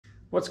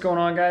What's going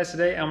on, guys?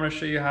 Today I'm going to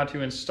show you how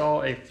to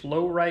install a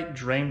FlowRite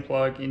drain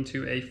plug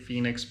into a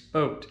Phoenix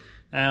boat.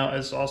 Now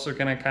it's also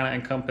going to kind of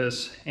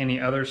encompass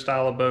any other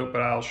style of boat,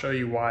 but I'll show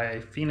you why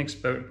a Phoenix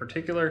boat in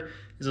particular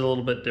is a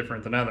little bit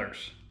different than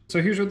others.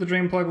 So here's what the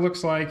drain plug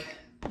looks like.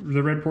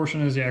 The red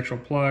portion is the actual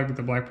plug,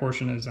 the black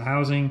portion is the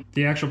housing.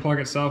 The actual plug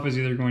itself is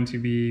either going to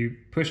be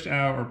pushed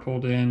out or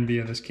pulled in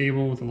via this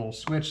cable with a little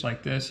switch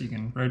like this. You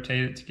can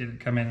rotate it to get it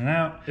come in and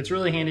out. It's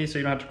really handy so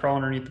you don't have to crawl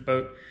underneath the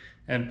boat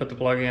and put the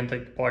plug in,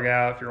 take the plug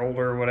out if you're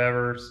older or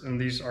whatever. And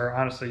these are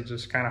honestly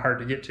just kind of hard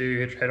to get to. You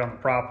hit your head on the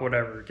prop,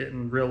 whatever,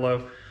 getting real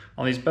low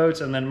on these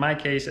boats. And then in my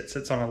case, it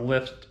sits on a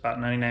lift about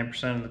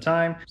 99% of the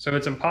time. So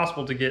it's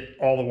impossible to get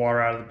all the water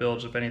out of the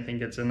bilge if anything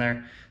gets in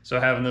there. So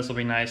having this will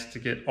be nice to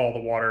get all the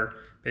water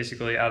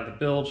basically out of the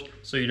bilge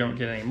so you don't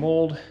get any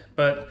mold.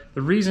 But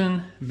the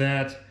reason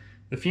that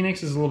the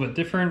Phoenix is a little bit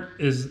different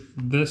is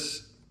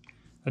this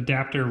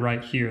adapter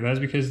right here. That's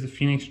because the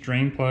Phoenix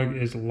drain plug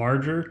is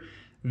larger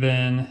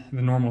than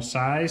the normal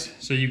size.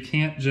 So you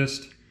can't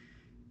just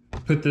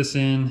put this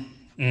in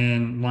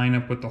and line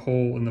up with the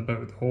hole in the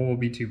boat. The hole will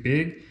be too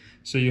big.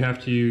 So you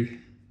have to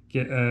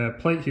get a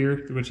plate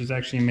here, which is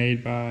actually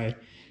made by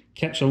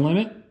Catch a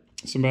Limit.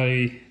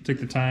 Somebody took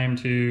the time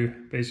to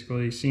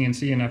basically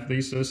CNC enough of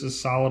these. So this is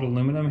solid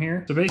aluminum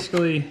here. So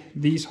basically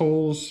these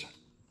holes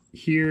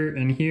here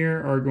and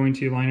here are going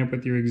to line up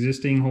with your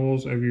existing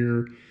holes of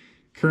your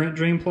current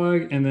drain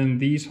plug. And then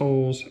these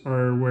holes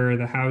are where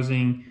the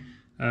housing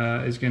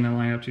is going to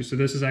line up to. So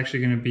this is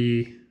actually going to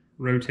be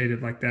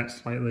rotated like that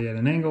slightly at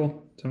an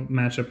angle to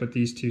match up with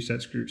these two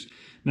set screws.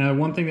 Now,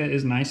 one thing that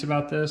is nice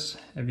about this,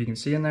 if you can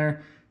see in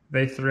there,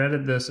 they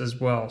threaded this as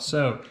well.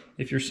 So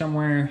if you're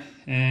somewhere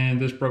and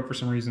this broke for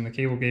some reason, the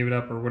cable gave it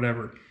up or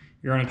whatever,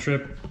 you're on a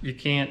trip, you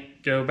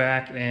can't go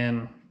back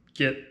and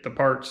get the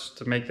parts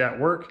to make that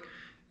work.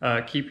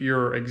 Keep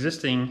your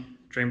existing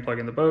drain plug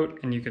in the boat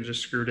and you can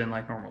just screw it in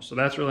like normal. So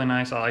that's really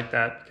nice. I like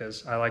that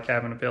because I like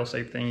having a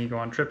fail-safe thing. You go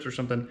on trips or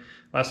something,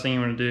 last thing you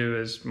want to do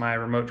is my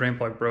remote drain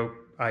plug broke,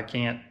 I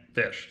can't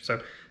fish.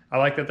 So I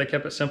like that they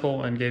kept it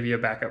simple and gave you a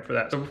backup for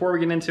that. So before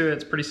we get into it,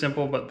 it's pretty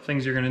simple, but the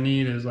things you're going to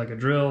need is like a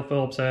drill,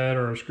 Phillips head,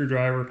 or a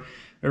screwdriver,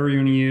 whatever you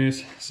want to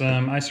use,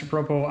 some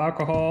isopropyl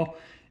alcohol,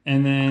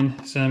 and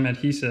then some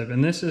adhesive.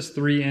 And this is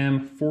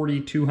 3M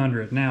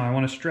 4200. Now I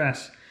want to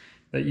stress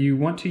that you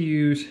want to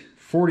use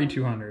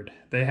 4200.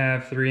 They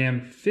have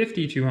 3M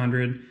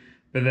 5200,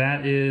 but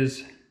that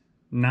is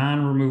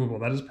non-removable.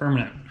 That is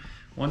permanent.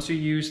 Once you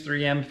use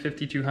 3M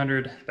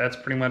 5200, that's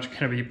pretty much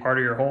going to be part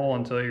of your hole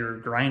until you're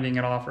grinding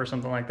it off or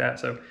something like that.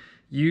 So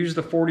use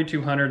the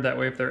 4200. That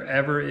way, if there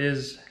ever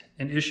is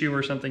an issue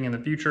or something in the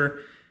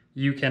future,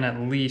 you can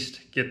at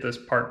least get this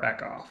part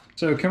back off.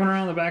 So coming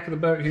around the back of the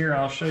boat here,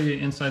 I'll show you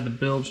inside the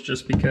bilge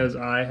just because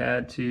I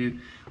had to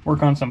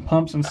work on some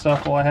pumps and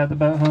stuff while I had the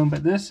boat home.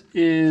 But this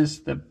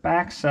is the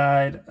back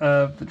side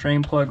of the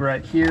drain plug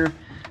right here.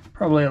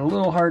 Probably a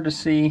little hard to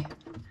see,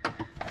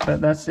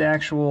 but that's the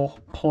actual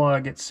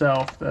plug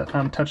itself that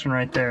I'm touching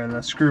right there,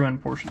 the screw-in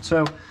portion.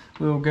 So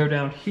we'll go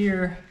down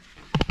here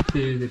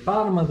to the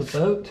bottom of the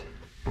boat,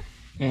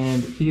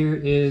 and here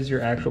is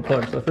your actual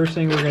plug. So the first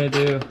thing we're going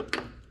to do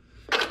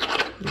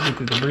is get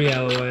the debris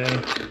out of the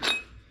way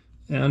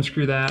and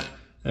unscrew that.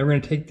 Then we're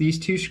going to take these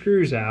two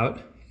screws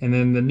out, and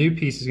then the new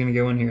piece is going to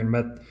go in here.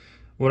 But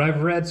what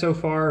I've read so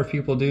far of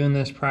people doing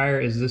this prior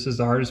is this is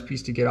the hardest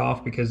piece to get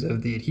off because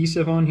of the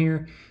adhesive on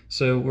here.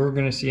 So we're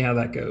going to see how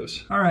that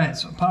goes. All right,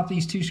 so pop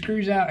these two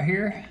screws out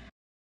here.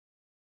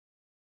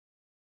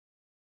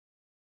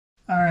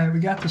 All right, we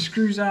got the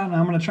screws out, and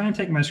I'm going to try and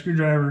take my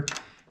screwdriver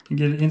and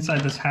get it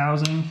inside this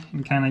housing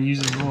and kind of use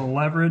it as a little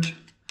leverage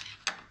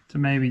to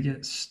maybe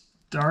get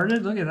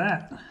started. Look at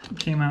that. It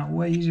came out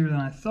way easier than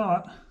I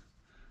thought.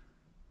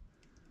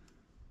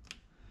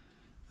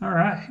 All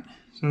right,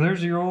 so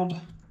there's your old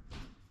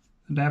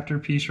adapter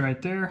piece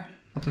right there.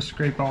 I'll just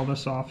scrape all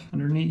this off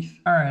underneath.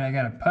 All right, I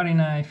got a putty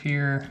knife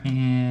here,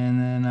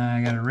 and then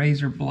I got a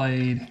razor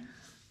blade.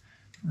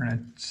 We're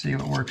gonna see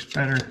what works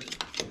better.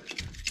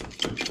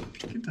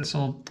 Get this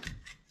old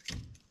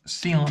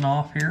sealant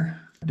off here.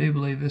 I do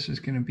believe this is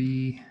gonna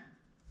be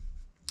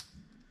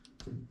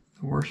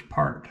the worst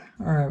part.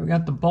 All right, we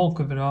got the bulk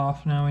of it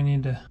off. Now we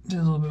need to do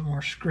a little bit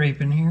more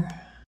scraping here.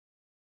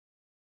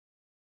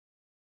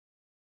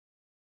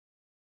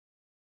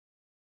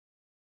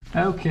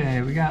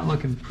 Okay, we got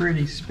looking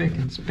pretty spick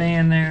and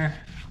span there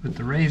with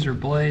the razor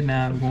blade.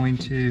 Now I'm going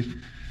to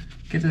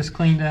get this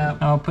cleaned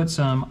up. I'll put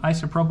some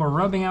isopropyl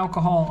rubbing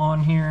alcohol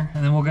on here,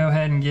 and then we'll go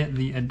ahead and get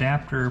the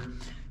adapter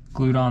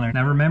glued on there.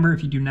 Now remember,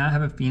 if you do not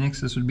have a Phoenix,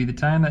 this would be the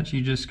time that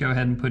you just go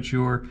ahead and put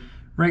your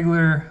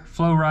regular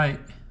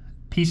FlowRite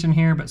piece in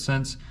here, but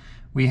since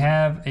we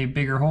have a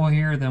bigger hole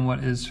here than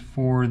what is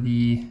for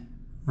the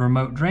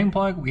remote drain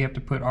plug, we have to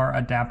put our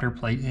adapter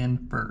plate in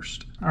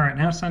first. All right,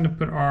 now it's time to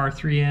put our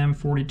 3M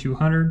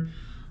 4200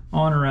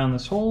 on around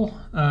this hole.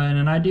 In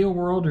an ideal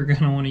world, you're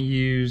gonna wanna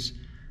use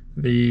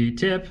the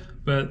tip,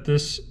 but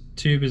this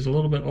tube is a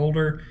little bit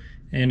older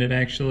and it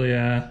actually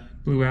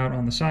blew out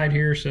on the side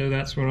here, so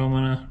that's what I'm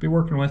gonna be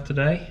working with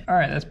today. All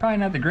right, that's probably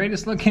not the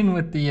greatest looking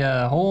with the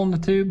hole in the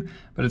tube,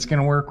 but it's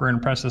gonna work. We're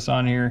gonna press this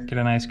on here, get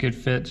a nice good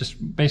fit.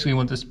 Just basically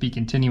want this to be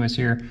continuous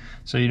here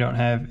so you don't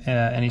have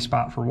any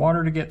spot for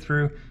water to get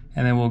through.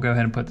 And then we'll go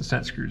ahead and put the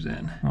set screws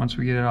in. Once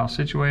we get it all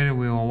situated,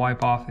 we will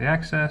wipe off the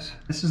excess.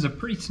 This is a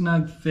pretty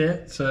snug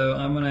fit, so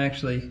I'm gonna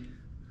actually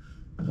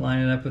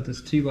line it up with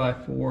this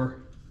 2x4.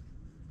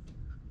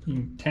 You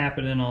can tap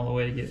it in all the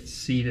way to get it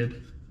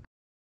seated.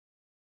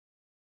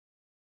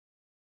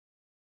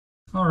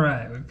 All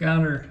right, we've got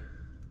her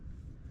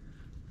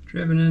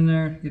driven in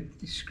there. Get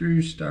these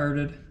screws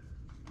started.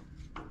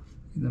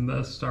 Get them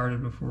both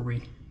started before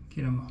we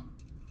get them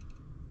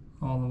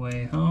all the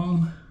way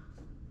home,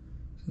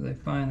 so they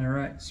find the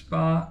right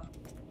spot.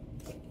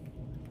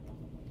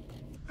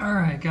 All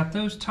right, got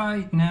those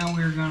tight. Now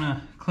we're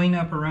gonna clean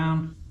up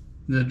around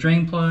the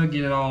drain plug,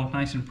 get it all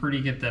nice and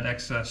pretty, get that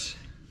excess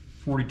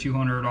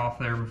 4200 off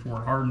there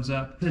before it hardens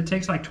up. It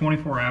takes like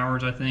 24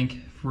 hours, I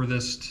think, for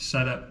this to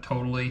set up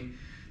totally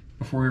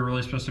before you're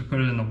really supposed to put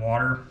it in the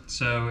water.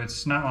 So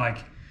it's not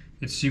like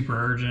it's super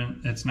urgent.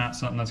 It's not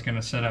something that's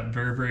gonna set up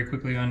very, very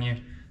quickly on you.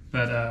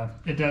 But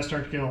it does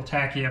start to get a little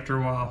tacky after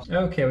a while.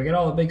 Okay, we got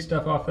all the big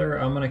stuff off there.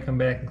 I'm gonna come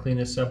back and clean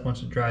this up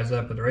once it dries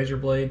up with a razor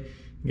blade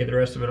and get the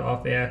rest of it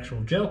off the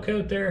actual gel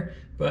coat there.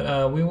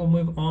 But we will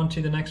move on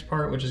to the next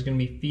part, which is gonna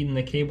be feeding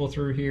the cable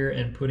through here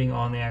and putting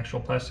on the actual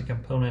plastic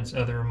components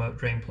of the remote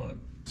drain plug.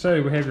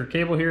 So we have your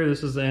cable here.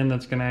 This is the end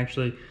that's gonna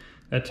actually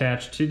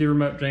attach to the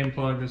remote drain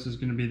plug. This is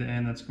gonna be the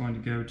end that's going to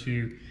go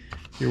to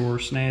your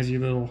snazzy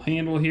little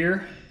handle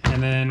here.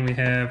 And then we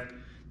have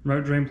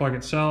remote drain plug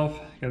itself.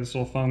 Got this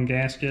little foam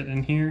gasket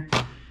in here.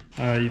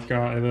 You've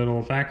got a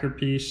little backer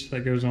piece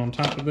that goes on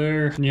top of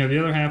there. And you have the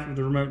other half of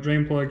the remote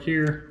drain plug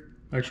here,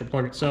 actual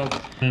plug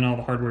itself, and all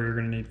the hardware you're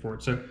gonna need for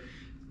it. So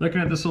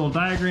looking at this little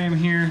diagram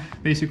here,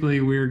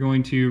 basically we're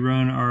going to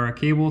run our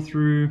cable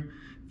through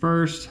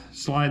first,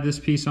 slide this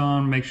piece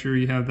on, make sure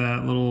you have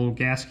that little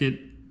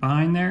gasket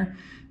behind there,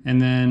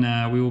 and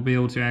then we will be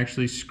able to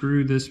actually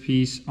screw this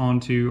piece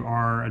onto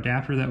our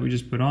adapter that we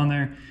just put on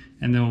there,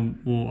 and then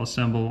we'll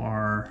assemble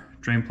our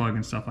drain plug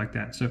and stuff like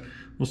that. So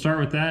we'll start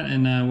with that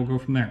and we'll go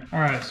from there.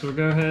 All right, so we'll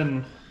go ahead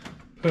and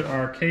put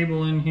our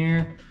cable in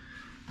here.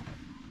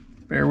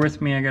 Bear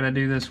with me, I gotta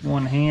do this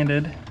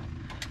one-handed.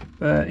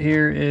 But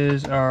here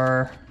is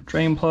our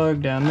drain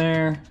plug down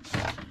there.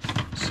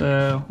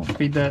 So we'll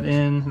feed that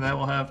in. That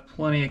will have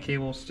plenty of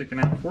cable sticking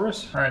out for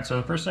us. All right, so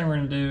the first thing we're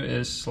gonna do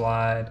is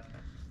slide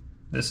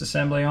this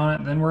assembly on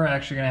it. Then we're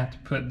actually gonna have to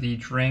put the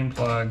drain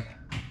plug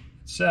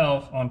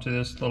itself onto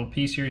this little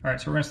piece here. All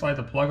right, so we're gonna slide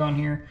the plug on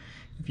here.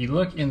 If you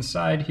look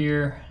inside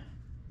here,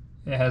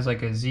 it has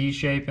like a Z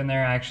shape in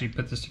there. I actually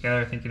put this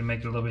together. I think it'll make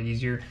it a little bit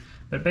easier.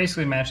 But it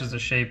basically matches the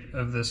shape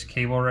of this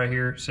cable right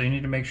here. So you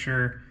need to make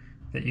sure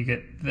that you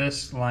get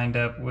this lined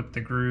up with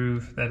the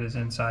groove that is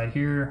inside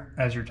here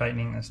as you're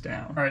tightening this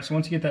down. All right, so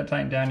once you get that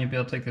tightened down, you'll be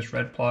able to take this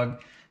red plug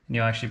and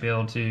you'll actually be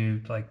able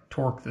to like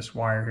torque this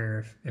wire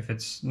here. If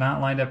it's not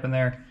lined up in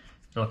there,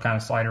 it'll kind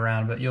of slide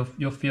around, but you'll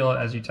feel it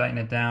as you tighten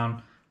it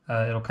down.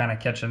 It'll kind of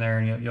catch in there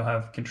and you'll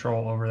have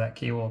control over that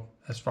cable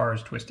as far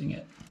as twisting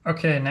it.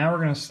 Okay, now we're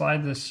gonna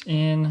slide this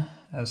in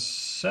as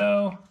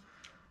so,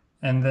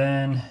 and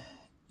then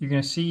you're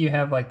gonna see you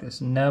have like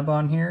this nub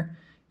on here,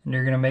 and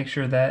you're gonna make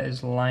sure that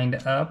is lined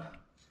up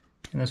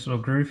in this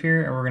little groove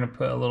here, and we're gonna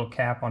put a little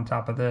cap on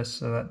top of this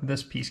so that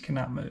this piece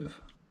cannot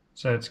move.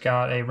 So it's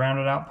got a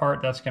rounded out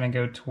part that's gonna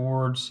go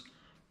towards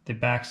the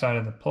back side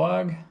of the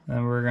plug,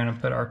 and we're gonna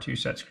put our 2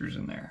 set screws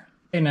in there.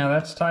 Okay, now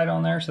that's tight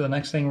on there, so the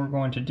next thing we're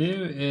going to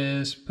do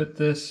is put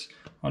this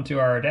onto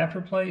our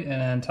adapter plate and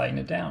then tighten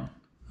it down.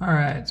 All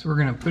right, so we're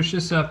gonna push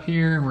this up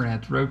here, we're gonna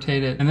have to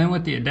rotate it. And then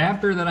with the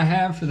adapter that I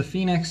have for the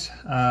Phoenix,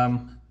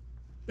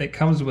 it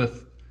comes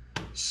with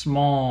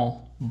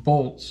small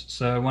bolts.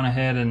 So I went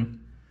ahead and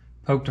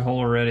poked a hole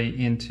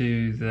already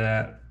into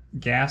that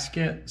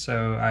gasket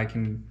so I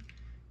can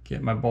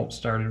get my bolt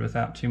started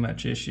without too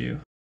much issue.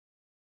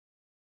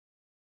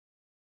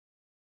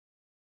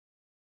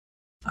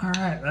 All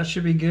right, that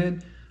should be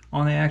good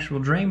on the actual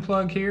drain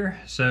plug here.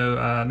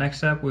 So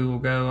next up we will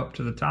go up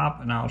to the top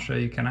and I'll show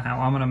you kind of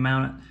how I'm gonna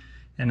mount it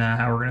and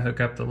how we're gonna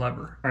hook up the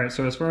lever. All right,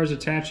 so as far as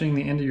attaching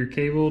the end of your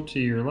cable to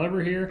your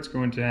lever here, it's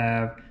going to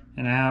have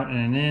an out and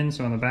an in.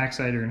 So on the back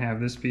side, you're gonna have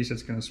this piece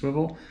that's gonna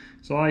swivel.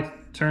 So I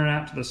turn it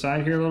out to the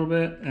side here a little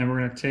bit, and we're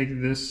gonna take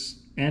this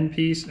end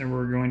piece and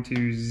we're going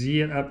to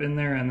Z it up in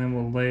there, and then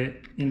we'll lay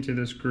it into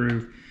this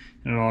groove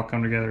and it'll all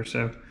come together.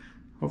 So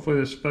hopefully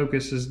this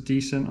focus is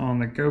decent on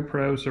the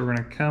GoPro. So we're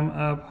gonna come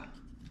up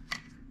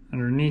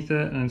underneath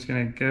it and it's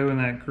gonna go in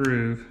that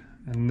groove,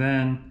 and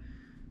then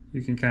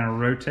you can kind of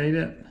rotate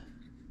it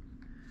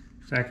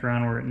back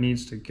around where it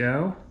needs to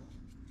go.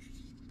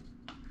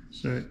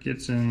 So it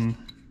gets in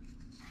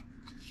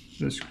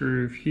this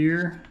groove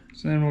here.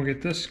 So then we'll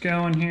get this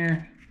going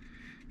here,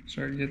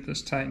 start to get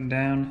this tightened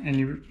down, and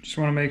you just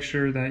want to make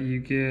sure that you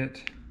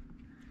get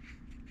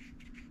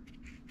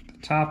the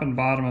top and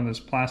bottom of this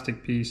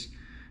plastic piece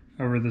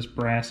over this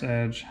brass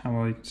edge. How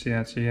well you can see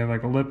that. So you have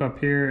like a lip up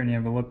here and you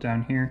have a lip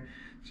down here.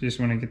 So you just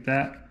want to get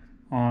that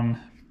on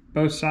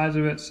both sides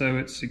of it so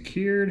it's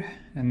secured,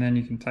 and then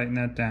you can tighten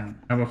that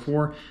down. Now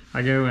before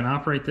I go and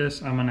operate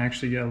this, I'm going to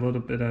actually get a little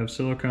bit of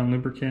silicone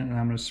lubricant and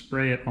I'm going to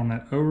spray it on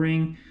that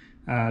O-ring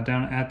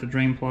down at the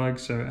drain plug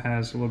so it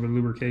has a little bit of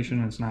lubrication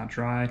and it's not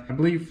dry. I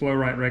believe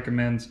FlowRite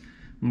recommends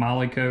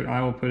Molly Coat.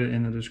 I will put it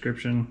in the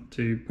description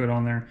to put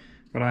on there,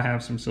 but I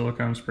have some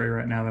silicone spray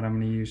right now that I'm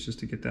going to use just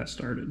to get that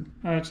started.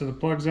 All right, so the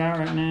plug's out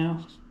right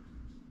now.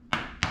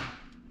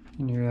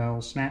 You hear that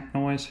little snap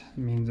noise? It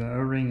means the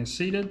O-ring is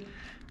seated.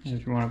 And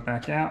if you want to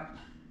back out,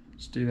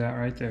 just do that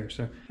right there.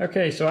 So,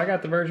 okay, so I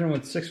got the version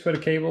with 6 foot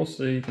of cable,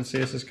 so you can see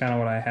this is kind of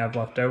what I have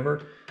left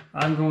over.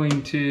 I'm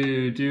going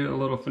to do a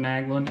little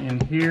finagling in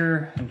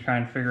here and try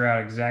and figure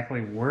out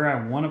exactly where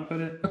I want to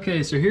put it.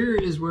 Okay, so here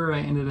is where I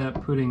ended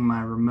up putting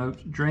my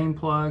remote drain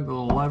plug. The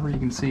little lever, you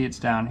can see it's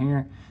down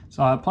here.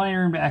 So I have plenty of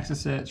room to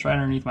access it. It's right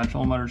underneath my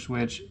trolling motor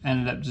switch.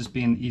 Ended up just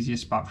being the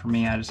easiest spot for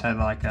me. I just had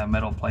like a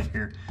metal plate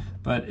here.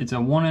 But it's a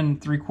 1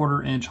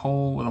 3/4 inch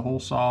hole with a hole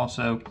saw,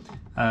 so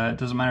it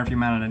doesn't matter if you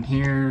mount it in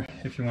here,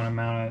 if you want to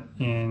mount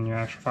it in your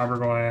actual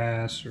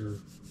fiberglass, or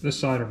this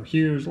side over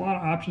here. There's a lot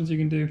of options you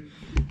can do,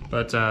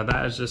 but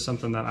that is just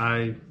something that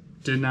I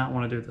did not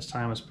want to do at this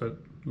time, is put,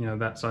 you know,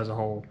 that size of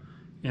hole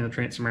in the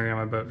transom area on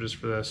my boat just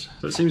for this.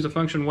 So it seems to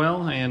function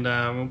well, and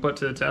we'll put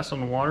to the test on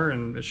the water,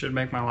 and it should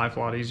make my life a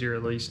lot easier,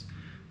 at least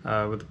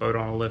with the boat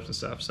on a lift and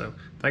stuff. So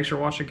thanks for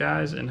watching,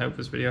 guys, and hope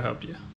this video helped you.